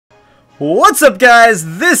What's up,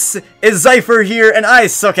 guys? This is Zypher here, and I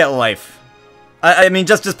suck at life. I mean,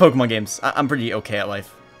 just Pokemon games. I'm pretty okay at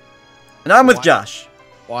life. And I'm with Josh.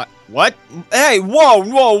 What? Hey, whoa!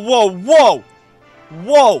 Whoa!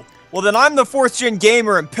 Well, then I'm the 4th gen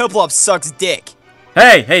gamer, and Piplup sucks dick.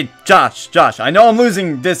 Hey, Josh. I know I'm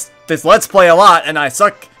losing this Let's Play a lot, and I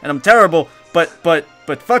suck, and I'm terrible. But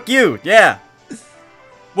fuck you, yeah.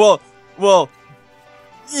 Well,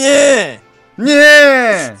 yeah.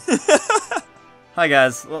 Yeah. Hi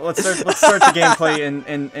guys. Let's start the gameplay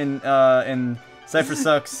in Zypher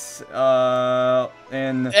sucks.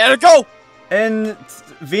 There it go. And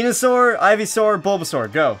Venusaur, Ivysaur,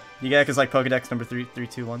 Bulbasaur, go. You get it? Cause like Pokedex number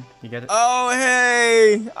 321. You get it? Oh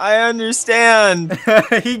hey, I understand.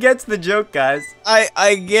 He gets the joke, guys.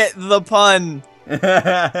 I get the pun.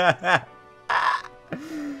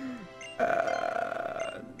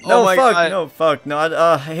 No, fuck. No,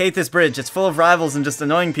 I hate this bridge. It's full of rivals and just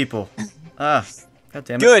annoying people. God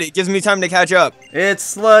damn it. Good, it gives me time to catch up.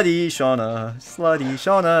 It's Slutty Shauna. Slutty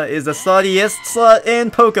Shauna is the sluttiest slut in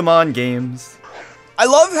Pokemon games. I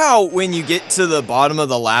love how when you get to the bottom of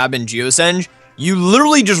the lab in Geosenge, you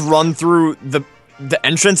literally just run through the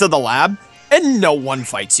entrance of the lab and no one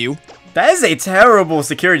fights you. That is a terrible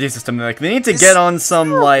security system. Like, they need to get on some,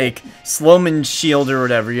 like, Slowman shield or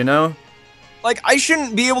whatever, you know? Like, I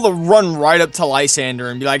shouldn't be able to run right up to Lysander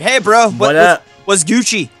and be like, hey, bro, what's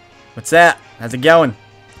Gucci? What's that? How's it going?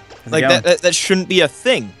 That shouldn't be a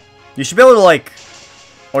thing. You should be able to, like,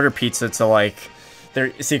 order pizza to, like,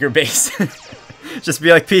 their secret base. Just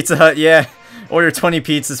be like, Pizza Hut, yeah. Order 20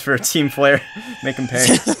 pizzas for Team Flare. Make them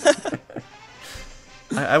pay.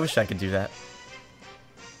 I wish I could do that.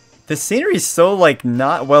 The scenery is so, like,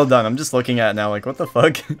 not well done. I'm just looking at it now, like, what the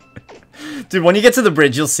fuck? Dude, when you get to the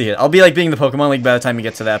bridge, you'll see it. I'll be like being the Pokemon League by the time you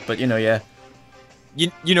get to that, but you know, yeah.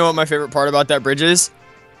 You know what my favorite part about that bridge is?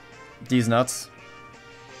 These nuts.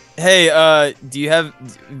 Hey, do you have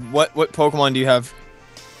what Pokemon do you have?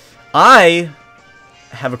 I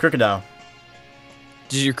have a Crocodile.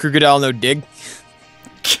 Does your Crocodile know dig?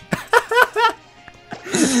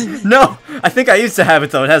 No, I think I used to have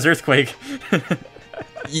it though. It has Earthquake.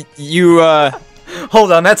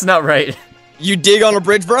 Hold on, that's not right. You dig on a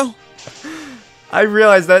bridge, bro? I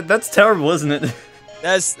realize that's terrible, isn't it?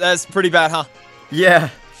 That's pretty bad, huh? Yeah.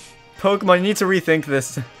 Pokemon, you need to rethink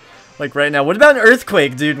this. Like, right now. What about an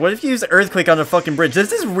Earthquake, dude? What if you use Earthquake on a fucking bridge?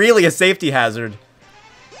 This is really a safety hazard.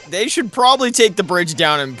 They should probably take the bridge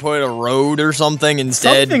down and put a road or something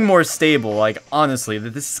instead. Something more stable, like, honestly.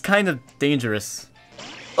 This is kind of dangerous.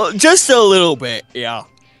 Just a little bit, yeah.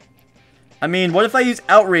 I mean, what if I use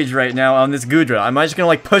Outrage right now on this Goodra? Am I just gonna,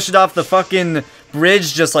 like, push it off the fucking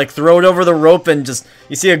bridge, just, like, throw it over the rope, and just,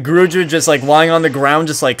 you see a Goodra just, like, lying on the ground,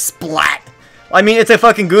 just, like, splat? I mean, it's a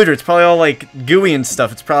fucking Goodra. It's probably all, like, gooey and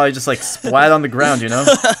stuff. It's probably just, like, splat on the ground, you know?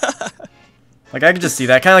 Like, I could just see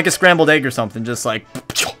that. Kind of like a scrambled egg or something, just, like...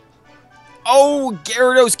 Oh,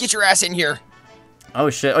 Gyarados, get your ass in here. Oh,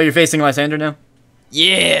 shit. Oh, you're facing Lysander now?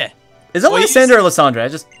 Yeah. Is it Lysander or Lysandra? I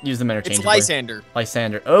just use them interchangeably. It's Lysander.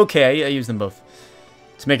 Lysander. Okay, I use them both.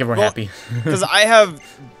 To make everyone happy. Because I have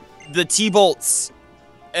the T-Bolts.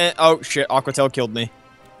 And, oh, shit. Aqua Tail killed me.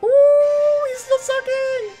 Ooh, he's still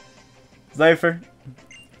sucking. Zypher, do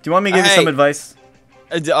you want me to give you some advice?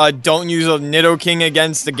 Don't use a Nidoking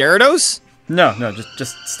against the Gyarados? No,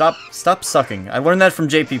 just stop sucking. I learned that from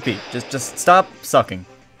JPP. Just stop sucking.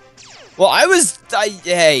 Well,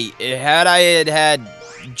 hey, had I had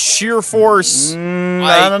sheer force.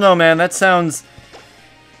 I don't know, man. That sounds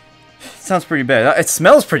pretty bad. It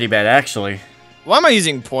smells pretty bad, actually. Why am I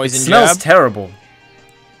using poison jab? It smells terrible.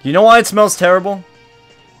 You know why it smells terrible?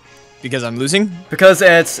 Because I'm losing? Because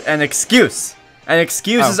it's an excuse. And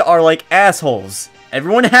excuses are like assholes.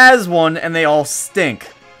 Everyone has one, and they all stink.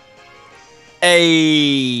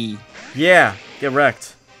 Hey. Yeah, get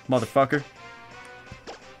wrecked, motherfucker.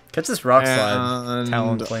 Catch this rock slide.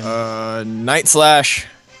 Talon flame. Night Slash.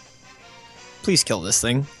 Please kill this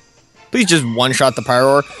thing. Please just one-shot the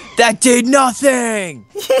Pyroar. That did nothing!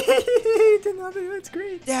 Did nothing, that's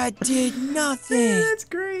great. That did nothing. Yeah, that's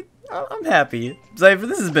great. I'm happy. Zypher,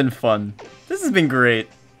 this has been fun. This has been great.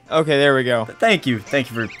 Okay, there we go. Thank you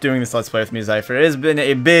for doing this Let's Play with me, Zypher. It has been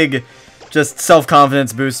a big, just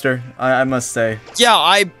self-confidence booster, I must say. Yeah,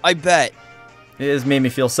 I bet. It has made me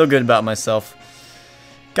feel so good about myself.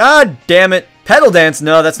 God damn it. Pedal dance?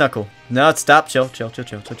 No, that's not cool. No, stop. Chill.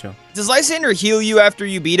 Does Lysander heal you after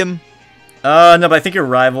you beat him? No, but I think your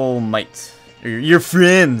rival might. Or your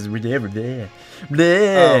friends. Whatever. Bleh.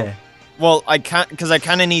 Oh. Well, because I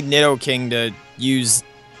kind of need Nidoking to use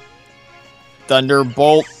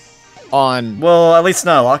Thunderbolt on. Well, at least it's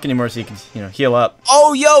not a lock anymore, so you can, you know, heal up.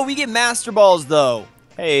 Oh, yo, we get Master Balls, though.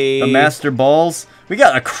 Hey. The Master Balls. We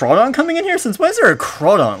got a Crawdon coming in here? Since when is there a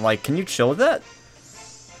Crawdon? Like, can you chill with that?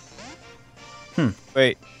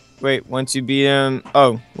 Wait, once you beat him...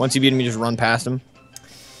 Oh, once you beat him, you just run past him?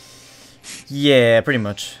 Yeah, pretty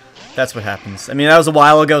much. That's what happens. I mean, that was a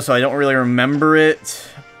while ago, so I don't really remember it.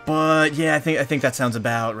 But, yeah, I think that sounds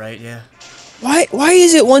about right, yeah. Why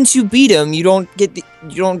is it once you beat him, you don't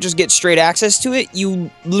just get straight access to it?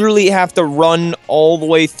 You literally have to run all the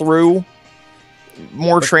way through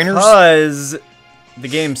more trainers? Because the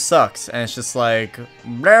game sucks, and it's just like...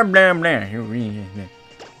 Blah, blah, blah.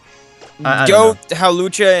 Go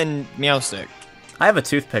Hawlucha and Meowstic. I have a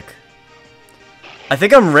toothpick. I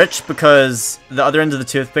think I'm rich because the other end of the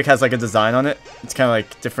toothpick has like a design on it. It's kind of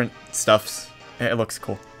like different stuffs. It looks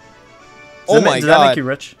cool. Does that make you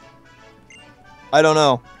rich? I don't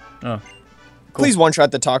know. Oh. Cool. Please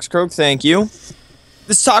one-shot the Toxicroak, thank you.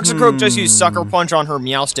 This Toxicroak just used Sucker Punch on her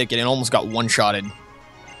Meowstic and it almost got one-shotted.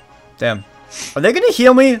 Damn. Are they gonna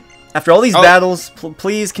heal me? After all these battles,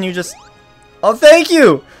 please, can you just... Oh, thank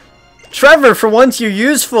you! Trevor, for once you're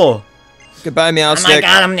useful! Goodbye, Meowstic. Oh my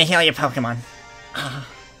god, I'm gonna heal your Pokemon.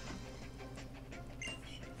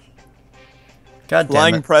 God damn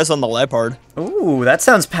Flying it. Press on the Leopard. Ooh, that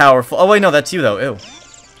sounds powerful. Oh wait, no, that's you though. Ew.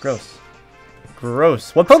 Gross.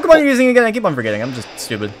 Gross. What Pokemon are you using again? I keep on forgetting. I'm just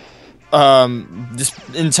stupid. This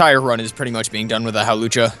entire run is pretty much being done with a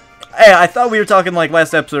Hawlucha. Hey, I thought we were talking like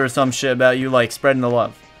last episode or some shit about you like spreading the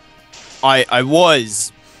love. I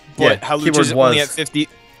was, but yeah, Hawlucha's only at 50.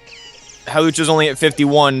 Hawlucha's only at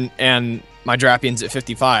 51, and my Drapian's at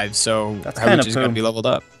 55, so Hawlucha's gonna be leveled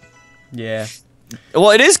up. Yeah.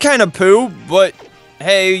 Well, it is kind of poo, but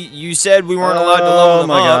hey, you said we weren't allowed to level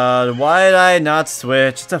them up. Oh my god, why did I not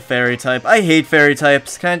switch? It's a fairy type. I hate fairy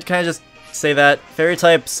types. Can I just say that? Fairy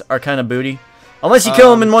types are kind of booty. Unless you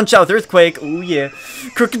kill them in one shot with Earthquake. Ooh yeah.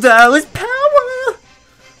 Crocodile is power!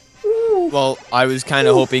 Ooh. Well, I was kind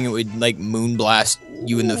of hoping it would, like, Moonblast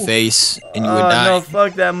you in the face, and you would die. No,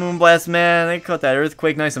 fuck that Moonblast, man. They caught that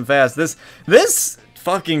Earthquake nice and fast. This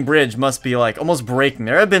fucking bridge must be, like, almost breaking.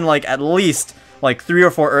 There have been, like, at least... like 3 or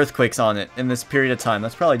 4 earthquakes on it in this period of time.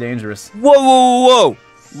 That's probably dangerous. Whoa, whoa, whoa, whoa!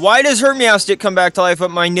 Why does her Meowstic come back to life, but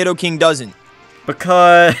my Nidoking doesn't?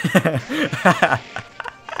 Because...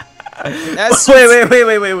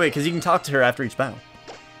 wait, because you can talk to her after each battle.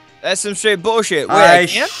 That's some straight bullshit. Wait, I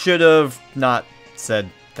should have not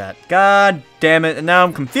said that. God damn it, and now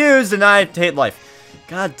I'm confused and I hate life.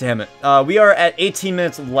 God damn it. We are at 18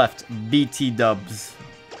 minutes left. BT dubs.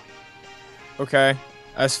 Okay.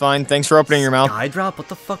 That's fine. Thanks for opening your mouth. Skydrop? What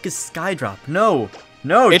the fuck is Skydrop? No.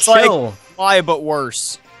 No, it's chill. Like Fly, but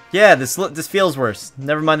worse. Yeah, this feels worse.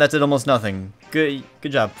 Never mind, that did almost nothing. Good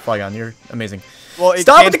job, Flygon. You're amazing. Well,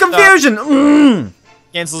 stop with the confusion!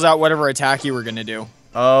 Cancels out whatever attack you were gonna do.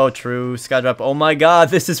 Oh, true. Skydrop. Oh my god,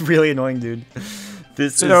 this is really annoying, dude.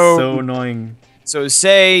 This is so annoying. So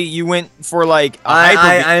say you went for like a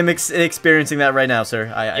I'm experiencing that right now,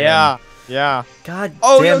 sir. I am. Yeah. God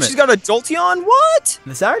damn damn it. She's got a Jolteon? What?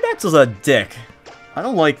 The Aerodactyl's a dick. I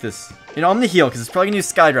don't like this. You know, I'm gonna heal, because it's probably gonna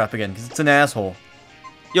use Skydrop again, because it's an asshole.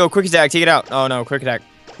 Yo, Quick Attack, take it out. Oh no, Quick Attack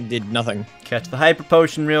did nothing. Catch the Hyper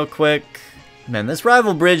Potion real quick. Man, this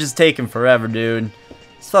rival bridge is taking forever, dude.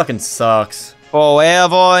 This fucking sucks.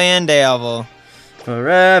 Forever and ever.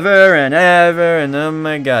 Forever and ever, and oh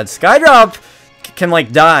my god. Skydrop can,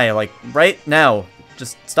 like, die, like, right now.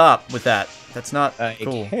 Just stop with that. That's not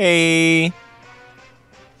cool. Hey.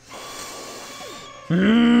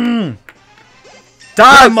 Die,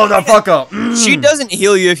 motherfucker! She doesn't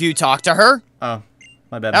heal you if you talk to her. Oh,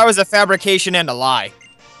 my bad. That was a fabrication and a lie.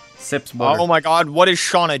 Sips water. Oh my god, what is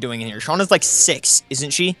Shauna doing in here? Shauna's like 6,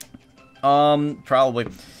 isn't she? Probably.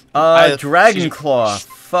 Dragon Claw.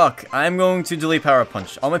 Fuck. I'm going to delete Power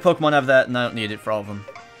Punch. All my Pokemon have that, and I don't need it for all of them.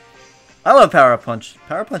 I love Power Punch.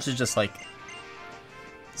 Power Punch is just like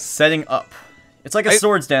setting up. It's like a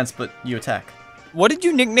swords dance, but you attack. What did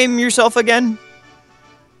you nickname yourself again?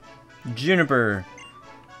 Juniper.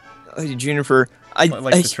 Oh, Juniper. Like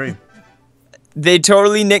the tree. They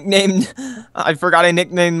totally nicknamed... I forgot I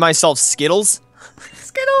nicknamed myself Skittles.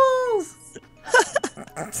 Skittles!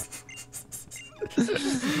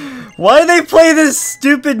 Why do they play this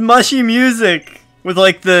stupid mushy music? With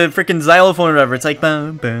like the freaking xylophone or whatever. It's like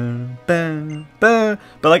bum, bum, bum, bum.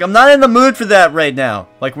 But like I'm not in the mood for that right now.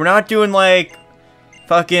 Like we're not doing like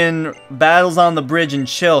fucking battles on the bridge and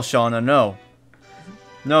chill, Shauna. No.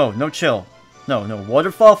 No chill. No,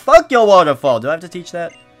 waterfall. Fuck your waterfall. Do I have to teach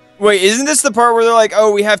that? Wait, isn't this the part where they're like,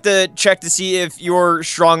 oh, we have to check to see if you're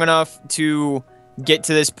strong enough to get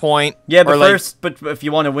to this point. Yeah, but or, like, first, but if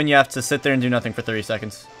you want to win, you have to sit there and do nothing for 30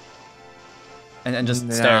 seconds. And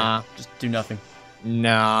just stare. Just do nothing.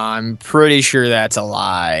 Nah, I'm pretty sure that's a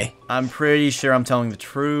lie. I'm pretty sure I'm telling the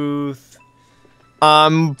truth.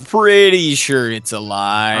 I'm pretty sure it's a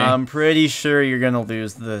lie. I'm pretty sure you're gonna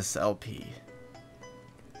lose this LP.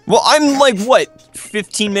 Well, I'm like, what,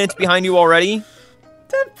 15 minutes behind you already?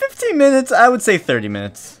 15 minutes? I would say 30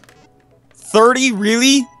 minutes. 30?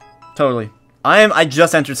 Really? Totally. I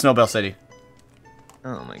just entered Snowbell City.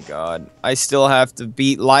 Oh my god. I still have to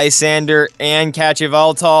beat Lysander and catch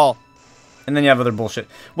Yveltal. And then you have other bullshit.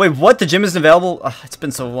 Wait, what? The gym isn't available? Ugh, it's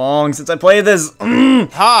been so long since I played this.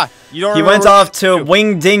 Ha! You don't He remember went off to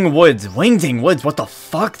Wingding Woods. Wingding Woods? What the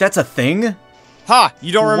fuck? That's a thing? Ha!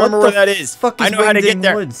 You don't remember where that is. Fuck is I know how to get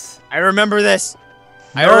there. Woods? I remember this.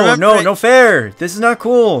 No fair. This is not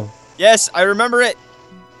cool. Yes, I remember it.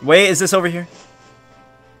 Wait, is this over here?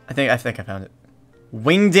 I think I found it.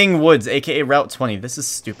 Wingding Woods, aka Route 20. This is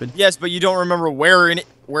stupid. Yes, but you don't remember where in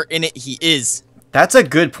it he is. That's a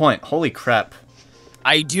good point. Holy crap.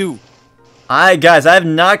 I do. Guys, I have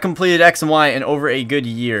not completed X and Y in over a good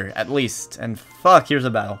year, at least. And fuck, here's a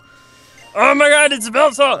battle. Oh my god, it's a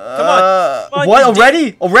Bulbasaur! Come on. What?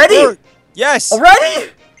 Already? Already? Yes.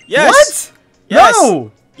 Already? Yes. What? Yes.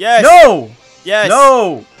 No. Yes. No. Yes.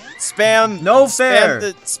 No. Spam. No fair.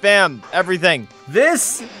 Spam everything.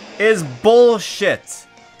 This is bullshit.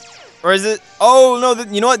 Or is it? Oh no!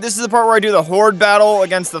 You know what? This is the part where I do the horde battle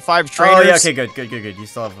against the 5 trainers. Oh yeah. Okay. Good. You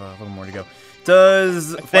still have a little more to go.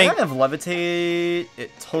 Does Flygon have levitate? It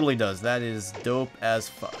totally does. That is dope as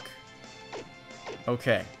fuck.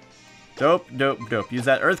 Okay. Dope. Use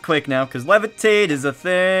that earthquake now, because levitate is a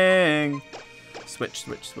thing. Switch.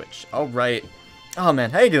 All right. Oh man,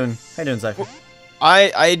 how you doing? Zypher?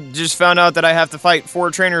 I just found out that I have to fight 4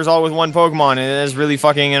 trainers all with 1 Pokemon, and it is really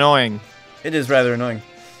fucking annoying. It is rather annoying.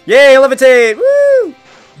 Yay, levitate! Woo!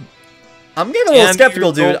 I'm getting a little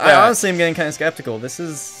skeptical, dude. I honestly am getting kind of skeptical. This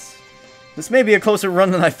may be a closer run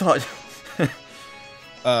than I thought.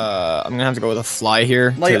 I'm gonna have to go with a fly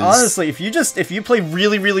here. Like honestly, if you play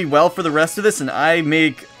really well for the rest of this, and I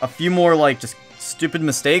make a few more like just stupid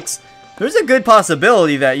mistakes, there's a good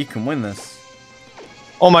possibility that you can win this.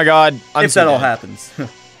 Oh my god, if that all happens.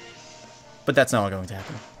 But that's not going to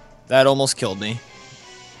happen. That almost killed me.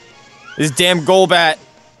 This damn Golbat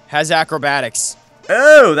has acrobatics.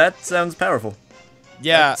 Oh, that sounds powerful.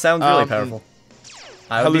 Yeah. That sounds really powerful.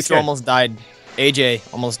 I would be scared. Almost died.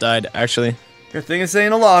 AJ almost died, actually. Good thing it's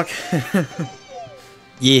saying a lock.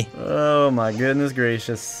 Yeah. Oh my goodness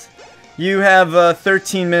gracious. You have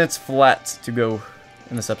 13 minutes flat to go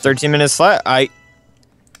in this episode. 13 minutes flat?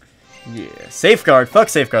 Yeah. Safeguard. Fuck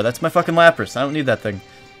Safeguard. That's my fucking Lapras. I don't need that thing.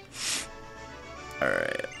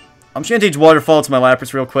 Alright. I'm just gonna teach Waterfall to my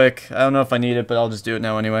Lapras real quick. I don't know if I need it, but I'll just do it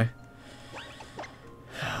now anyway.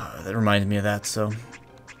 That reminded me of that, so...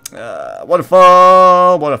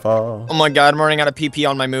 Waterfall! Oh my god, I'm running out of PP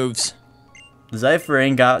on my moves. Zypher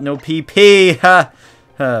ain't got no PP! Ha!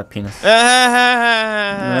 Penis. I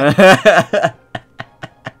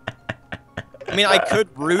mean, I could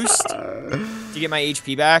roost to get my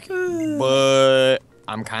HP back, but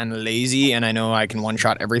I'm kind of lazy, and I know I can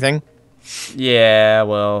one-shot everything. Yeah,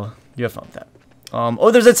 well, you have fun with that.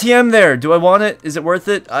 Oh, there's a TM there. Do I want it? Is it worth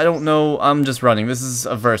it? I don't know. I'm just running. This is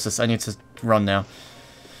a versus. I need to run now.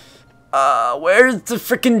 Where's the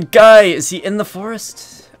freaking guy? Is he in the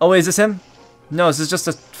forest? Oh, wait, is this him? No, this is just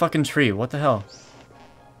a fucking tree. What the hell?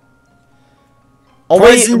 Oh,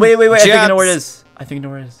 wait. I think I know where it is. I think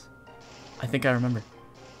I remember.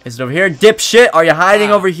 Is it over here? Dipshit, are you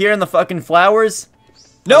hiding over here in the fucking flowers?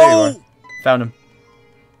 No! Oh, there you are. Found him.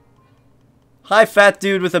 Hi, fat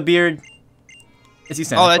dude with a beard. Is he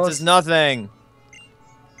Santa Claus? Oh, that does nothing.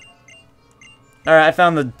 Alright, I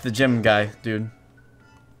found the gym guy, dude.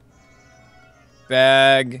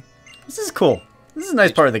 Bag. This is cool. This is a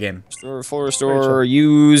nice part of the game. Full restore,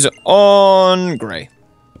 use on gray.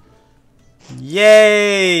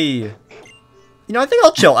 Yay! You know, I think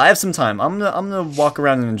I'll chill. I have some time. I'm gonna walk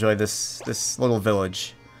around and enjoy this little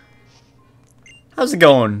village. How's it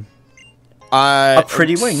going? A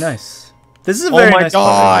pretty wing, nice. This is a very nice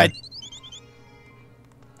part of the game.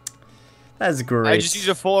 That's great. I just used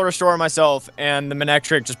a full restore myself, and the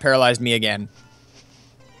Manectric just paralyzed me again.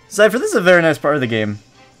 Zypher, this is a very nice part of the game.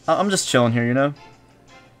 I'm just chilling here, you know?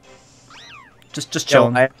 Just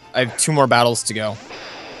chilling. I have 2 more battles to go.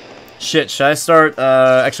 Shit, should I start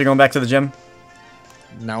actually going back to the gym?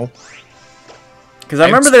 No. Because I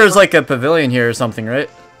remember there was like a pavilion here or something, right?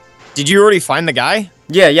 Did you already find the guy?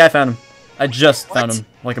 Yeah, I found him. I just found him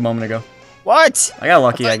like a moment ago. What? I got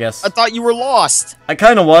lucky, I guess. I thought you were lost. I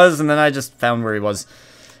kind of was, and then I just found where he was.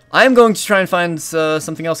 I am going to try and find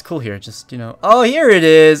something else cool here. Just, you know. Oh, here it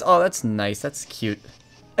is. Oh, that's nice. That's cute.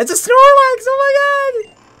 It's a Snorlax. Oh,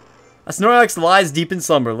 my God. A Snorlax lies deep in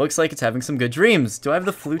slumber. Looks like it's having some good dreams. Do I have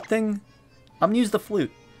the flute thing? I'm going to use the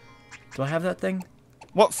flute. Do I have that thing?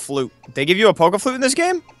 What flute? They give you a Poke Flute in this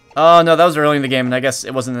game? Oh, no. That was early in the game, and I guess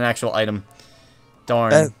it wasn't an actual item.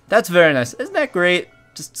 Darn. That's very nice. Isn't that great?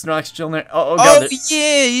 Just Snorlax chilling there. Oh, God.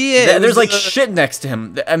 Yeah. There's like shit next to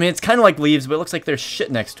him. I mean, it's kind of like leaves, but it looks like there's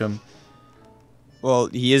shit next to him. Well,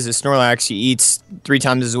 he is a Snorlax. He eats 3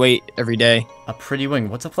 times his weight every day. A pretty wing.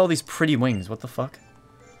 What's up with all these pretty wings? What the fuck?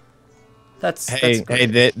 That's hey,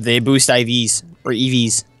 great. they boost IVs or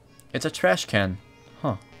EVs. It's a trash can.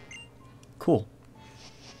 Huh. Cool.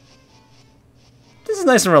 This is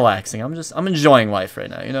nice and relaxing. I'm enjoying life right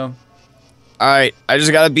now, you know? Alright, I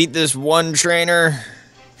just gotta beat this one trainer.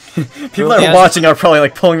 People that are watching are probably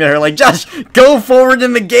like pulling their hair like, Josh, go forward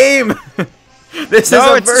in the game! This is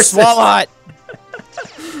a versus. Swalot.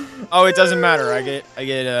 Oh, it doesn't matter. I get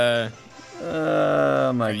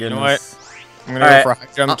my goodness. You know what? I'm gonna go for a high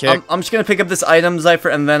jump kick. I'm just gonna pick up this item,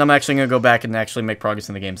 Zypher, and then I'm actually gonna go back and actually make progress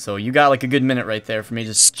in the game. So you got like a good minute right there for me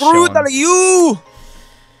just Screw that of you!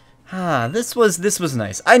 Ah, this was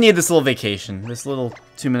nice. I need this little vacation. This little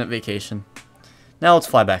 2-minute vacation. Now let's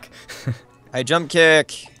fly back. High jump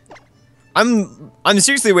kick. I'm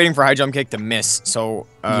seriously waiting for high jump kick to miss. So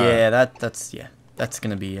yeah, that's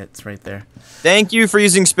gonna be it. It's right there. Thank you for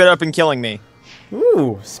using spit up and killing me.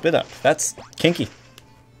 Ooh, spit up. That's kinky.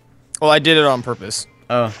 Well, I did it on purpose.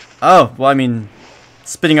 Oh, well, I mean,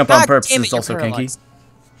 spitting up on purpose is also kinky.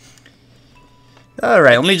 All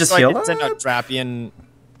right, let me just heal. Send out Drapion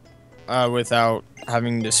without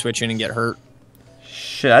having to switch in and get hurt.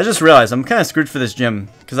 Shit, I just realized I'm kind of screwed for this gym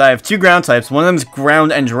because I have 2 ground types. One of them's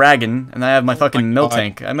ground and dragon, and I have my fucking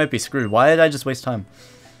Miltank. I might be screwed. Why did I just waste time?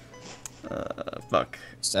 Fuck.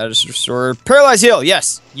 Status restored. Paralyze heal.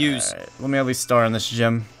 Yes. Use. Right, let me at least start on this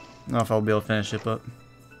gym. I don't know if I'll be able to finish it, but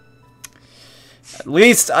at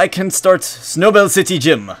least I can start Snowbell City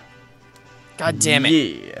Gym. God damn it.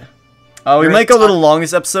 Yeah. We might go a little long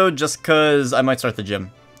this episode just because I might start the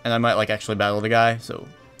gym. And I might, like, actually battle the guy, so.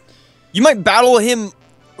 You might battle him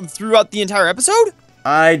throughout the entire episode?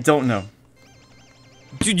 I don't know.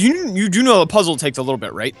 Dude, you do know the puzzle takes a little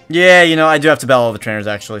bit, right? Yeah, you know, I do have to battle all the trainers,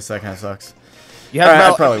 actually, so that kind of sucks. You have to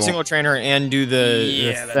battle every single trainer and do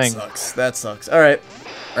the thing. That sucks. That sucks. Alright.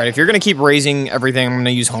 Alright, if you're going to keep raising everything, I'm going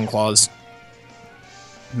to use Home Claws.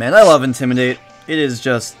 Man, I love Intimidate. It is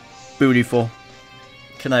just beautiful.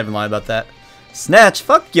 Can I even lie about that? Snatch!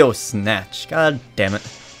 Fuck yo, Snatch. God damn it.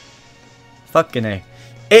 Fucking A.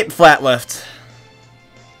 8 flat left.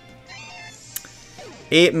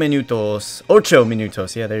 8 minutos. 8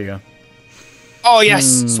 minutos. Yeah, there you go. Oh, yes!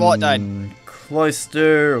 Swalot died.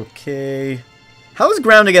 Cloister, okay. How is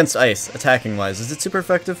ground against ice, attacking-wise? Is it super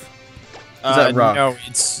effective? Is that rock? No,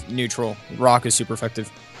 it's neutral. Rock is super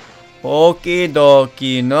effective. Okie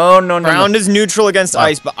dokie. No. Ground is neutral against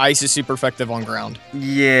ice, but ice is super effective on ground.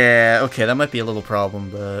 Yeah, okay, that might be a little problem,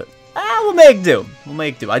 but we'll make do. We'll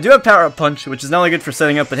make do. I do have Power Up Punch, which is not only good for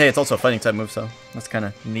setting up, but hey, it's also a fighting type move, so that's kind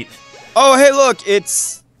of neat. Oh, hey, look,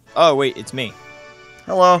 it's... Oh, wait, it's me.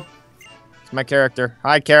 Hello. It's my character.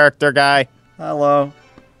 Hi, character guy. Hello.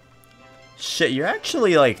 Shit, you're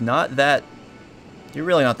actually, like, not that... You're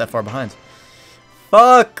really not that far behind.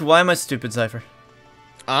 Fuck, why am I stupid, Zypher?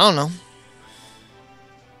 I don't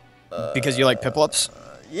know. Because you like Piplups?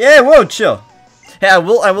 Yeah, whoa, chill. Hey, I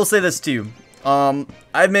will say this to you.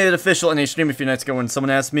 I've made it official in a stream a few nights ago when someone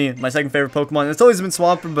asked me my second favorite Pokemon. It's always been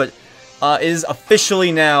Swampert, but it is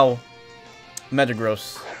officially now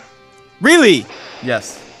Metagross. Really?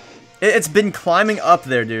 Yes. It's been climbing up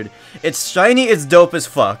there, dude. It's shiny, it's dope as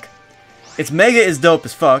fuck. Its Mega is dope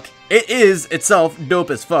as fuck. It is itself dope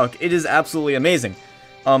as fuck. It is absolutely amazing.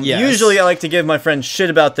 Yes. Usually I like to give my friends shit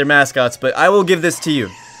about their mascots, but I will give this to you.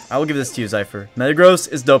 I will give this to you, Zypher.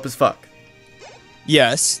 Metagross is dope as fuck.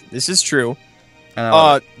 Yes, this is true.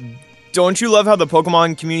 Don't you love how the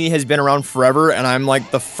Pokemon community has been around forever, and I'm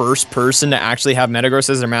like the first person to actually have Metagross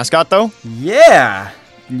as their mascot, though? Yeah.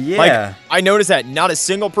 Yeah. Like, I noticed that not a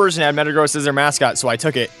single person had Metagross as their mascot, so I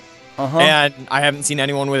took it. And I haven't seen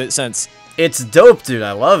anyone with it since. It's dope, dude.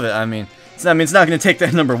 I love it. I mean, it's not going to take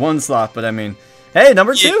that #1 slot, but I mean, hey,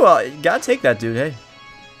 #2, you gotta take that, dude. Hey,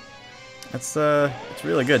 that's it's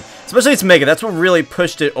really good. Especially its Mega. That's what really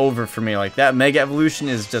pushed it over for me. Like that Mega evolution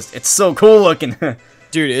is just, it's so cool looking.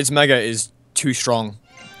 Dude, its Mega is too strong.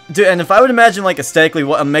 Dude, and if I would imagine like aesthetically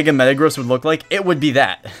what a Mega Metagross would look like, it would be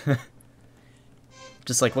that.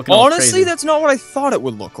 just like looking all Honestly, crazy. that's not what I thought it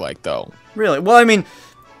would look like, though. Really? Well, I mean,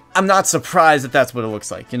 I'm not surprised that that's what it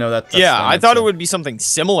looks like. You know that's yeah, I thought it would be something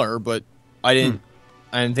similar, but I didn't.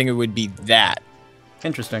 I didn't think it would be that.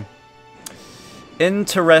 Interesting.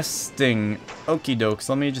 Interesting. Okie dokes.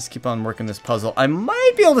 Let me just keep on working this puzzle. I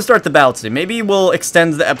might be able to start the battle today. Maybe we'll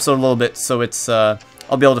extend the episode a little bit so it's I'll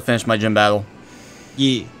be able to finish my gym battle.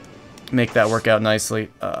 Yeah. Make that work out nicely.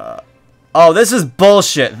 Oh, this is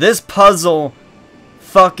bullshit. This puzzle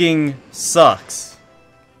fucking sucks.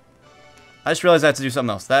 I just realized I had to do something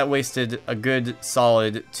else. That wasted a good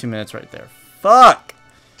solid 2 minutes right there. Fuck!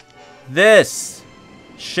 This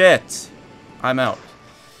shit. I'm out.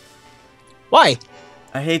 Why?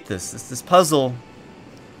 I hate this. This puzzle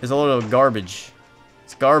is a load of garbage.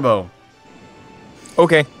 It's garbo.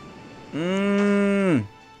 Okay.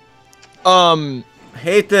 I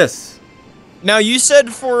hate this. Now, you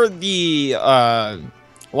said for the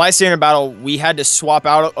Lysander battle, we had to swap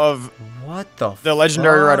out of What the the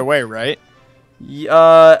legendary right away, right?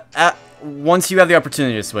 Once you have the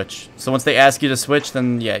opportunity to switch. So once they ask you to switch,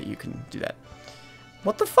 then yeah, you can do that.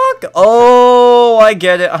 What the fuck? Oh, I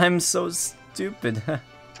get it. I'm so stupid.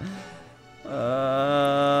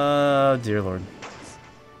 Dear Lord.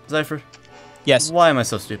 Zypher? Yes. Why am I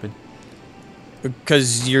so stupid?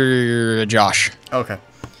 Because you're Josh. Okay.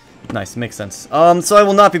 Nice, makes sense. So I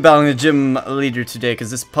will not be battling the gym leader today because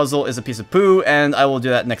this puzzle is a piece of poo, and I will do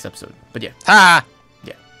that next episode. But yeah. Ha!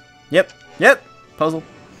 Yeah. Yep. Puzzle.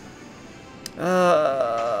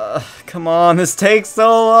 Come on, this takes so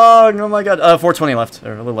long. Oh my god. 420 left,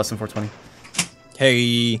 or a little less than 420.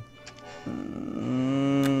 Hey.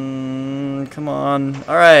 Come on.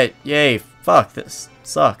 Alright, yay. Fuck, this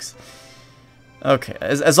sucks. Okay,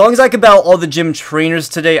 as long as I can battle all the gym trainers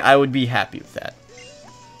today, I would be happy with that.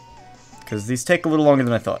 Because these take a little longer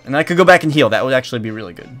than I thought. And I could go back and heal. That would actually be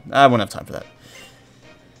really good. I won't have time for that.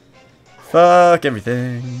 Fuck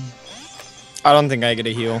everything. I don't think I get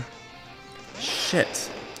a heal. Shit.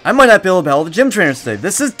 I might not be able to battle the gym trainers today.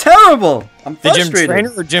 This is terrible. I'm The frustrated. gym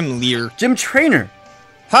trainer or gym leader? Gym trainer.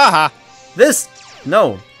 Ha ha. This.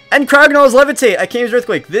 No. And Cryogonal's levitate. I can't use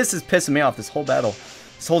Earthquake. This is pissing me off. This whole battle.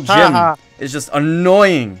 This whole gym is just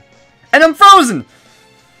annoying. And I'm frozen.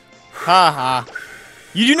 Ha ha.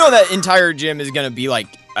 You do know that entire gym is gonna be like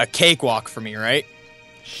a cakewalk for me, right?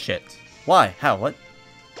 Shit. Why? How? What?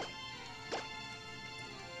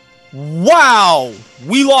 Wow!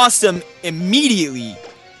 We lost him immediately.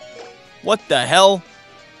 What the hell?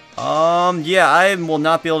 Yeah, I will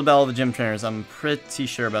not be able to battle the gym trainers. I'm pretty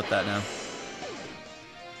sure about that now.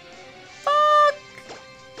 Fuck!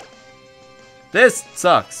 This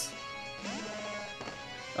sucks.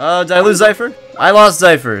 Did I lose Zypher? I lost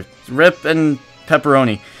Zypher. Rip and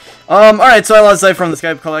pepperoni. Alright, so I lost Zypher on the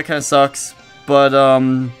Skype call. That kind of sucks. But,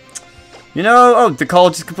 you know, oh, the call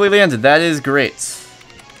just completely ended. That is great.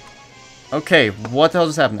 Okay, what the hell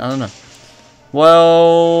just happened? I don't know.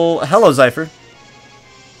 Well, hello, Zypher.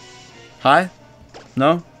 Hi?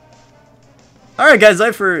 No? Alright, guys,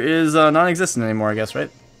 Zypher is non-existent anymore, I guess, right?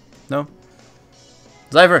 No?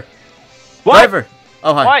 Zypher! What? Zypher!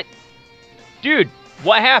 Oh, hi. What? Dude,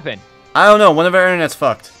 what happened? I don't know, one of our internet's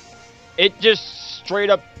fucked. It just straight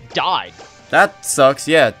up died. That sucks,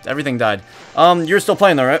 yeah, everything died. You're still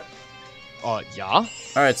playing though, right? Yeah?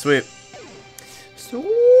 Alright, sweet. Sweet!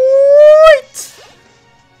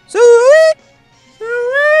 Sweet!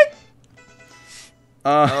 Sweet!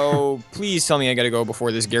 Oh, please tell me I gotta go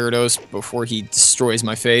before this Gyarados, before he destroys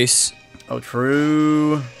my face. Oh,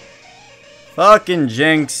 true. Fucking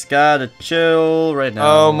Jinx, gotta chill right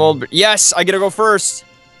now. Oh, Moldberg. Yes, I gotta go first.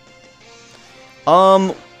 Are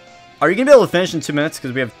you gonna be able to finish in 2 minutes?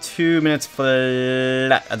 Because we have 2 minutes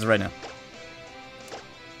flat as of right now.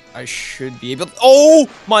 I should be able to. Oh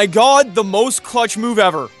my god, the most clutch move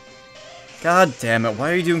ever. God damn it,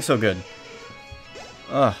 why are you doing so good?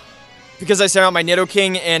 Ugh. Because I sent out my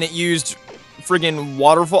Nidoking and it used friggin'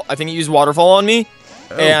 Waterfall. I think it used Waterfall on me.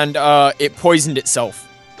 Oh. And it poisoned itself.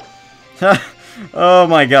 Oh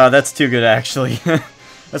my god, that's too good actually.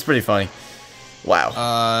 That's pretty funny.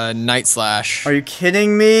 Wow. Night Slash. Are you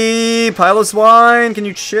kidding me? Piloswine, can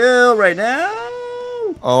you chill right now?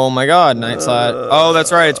 Oh my god, Night Slash. Oh,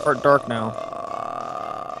 that's right, it's part dark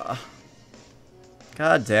now.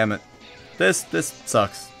 God damn it. This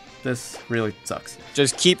sucks. This really sucks.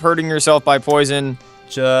 Just keep hurting yourself by poison.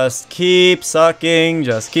 Just keep sucking.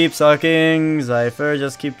 Just keep sucking. Zypher,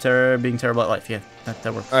 just keep being terrible at life. Yeah,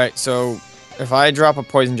 that works. Alright, so if I drop a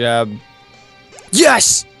poison jab.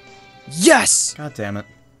 Yes! Yes! God damn it.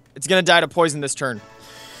 It's gonna die to poison this turn.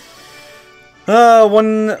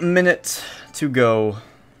 1 minute to go.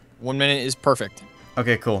 1 minute is perfect.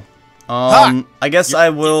 Okay, cool. I guess I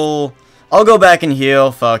will... I'll go back and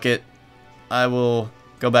heal. Fuck it. I will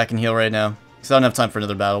go back and heal right now. Because I don't have time for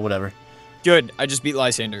another battle. Whatever. Good. I just beat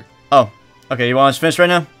Lysander. Oh. Okay, you want to finish right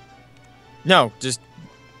now? No, just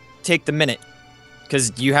take the minute.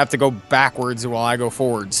 Because you have to go backwards while I go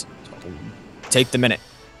forwards. Take the minute.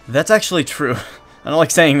 That's actually true. I don't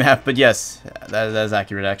like saying that, but yes. That is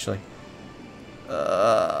accurate, actually.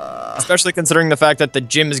 Especially considering the fact that the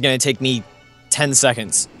gym is going to take me 10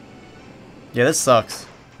 seconds. Yeah, this sucks.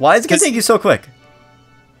 Why is it going to take you so quick?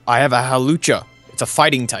 I have a Halucha. It's a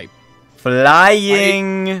fighting type.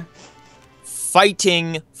 Flying.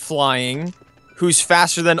 Fighting, flying, who's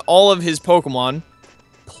faster than all of his Pokemon.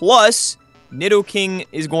 Plus, Nidoking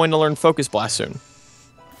is going to learn Focus Blast soon.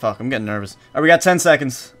 Fuck, I'm getting nervous. Alright, we got 10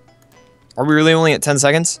 seconds. Are we really only at 10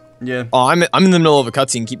 seconds? Yeah. Oh, I'm in the middle of a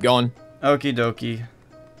cutscene. Keep going. Okie dokie.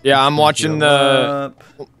 Yeah, I'm watching the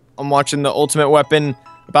ultimate weapon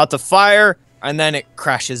about to fire, and then it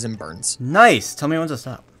crashes and burns. Nice. Tell me when to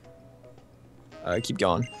stop. Keep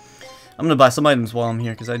going. I'm gonna buy some items while I'm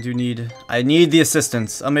here because I need the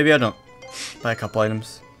assistance. Oh, maybe I don't. Buy a couple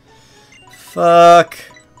items. Fuck.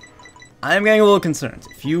 I'm getting a little concerned.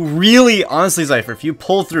 If you really, honestly, Zypher, if you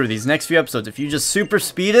pull through these next few episodes, if you just super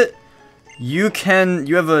speed it, you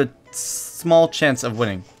have a small chance of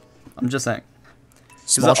winning. I'm just saying.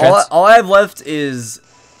 Small chance? All I have left is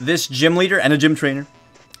this gym leader and a gym trainer.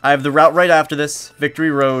 I have the route right after this,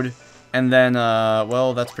 Victory Road, and then,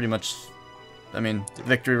 well, that's pretty much, I mean,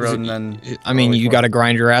 Victory Road and then... I mean, you gotta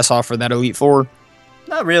grind your ass off for that Elite Four.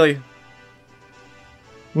 Not really.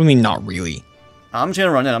 What do you mean, not really? I'm just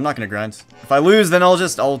gonna run in, I'm not gonna grind. If I lose, then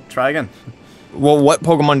I'll try again. Well, what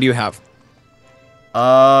Pokemon do you have?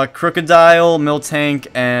 Crocodile, Miltank,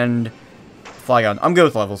 and Flygon. I'm good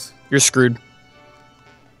with levels. You're screwed.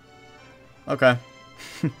 Okay.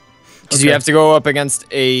 Because you have to go up against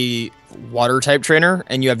a water-type trainer,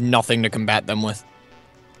 and you have nothing to combat them with.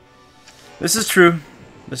 This is true.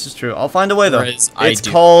 This is true. I'll find a way, though. Whereas It's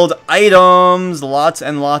called items. Lots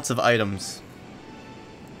and lots of items.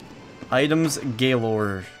 Items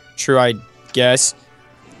galore. True, I guess.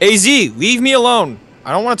 AZ, leave me alone.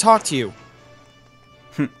 I don't want to talk to you.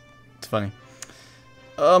 It's funny.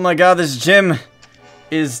 Oh my god, this gym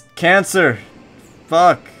is cancer.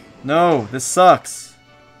 Fuck. No, this sucks.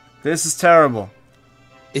 This is terrible.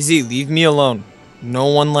 Izzy, leave me alone. No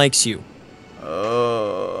one likes you.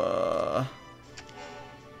 I'm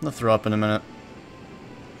gonna throw up in a minute.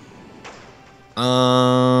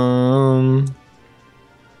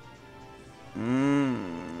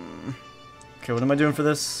 Okay, what am I doing for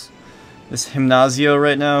this? This Gymnasio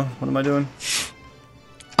right now? What am I doing?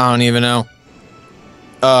 I don't even know.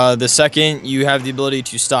 The second you have the ability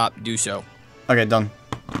to stop, do so. Okay, done.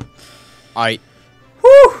 Alright.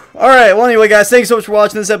 Whew! Alright, well anyway guys, thanks so much for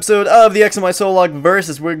watching this episode of the X and Y Sololocke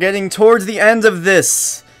Versus. We're getting towards the end of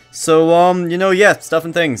this. So, you know, yeah, stuff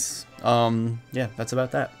and things. Yeah, that's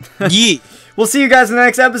about that. Yeet. We'll see you guys in the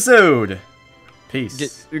next episode.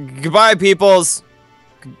 Peace. Goodbye, peoples.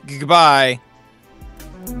 Goodbye.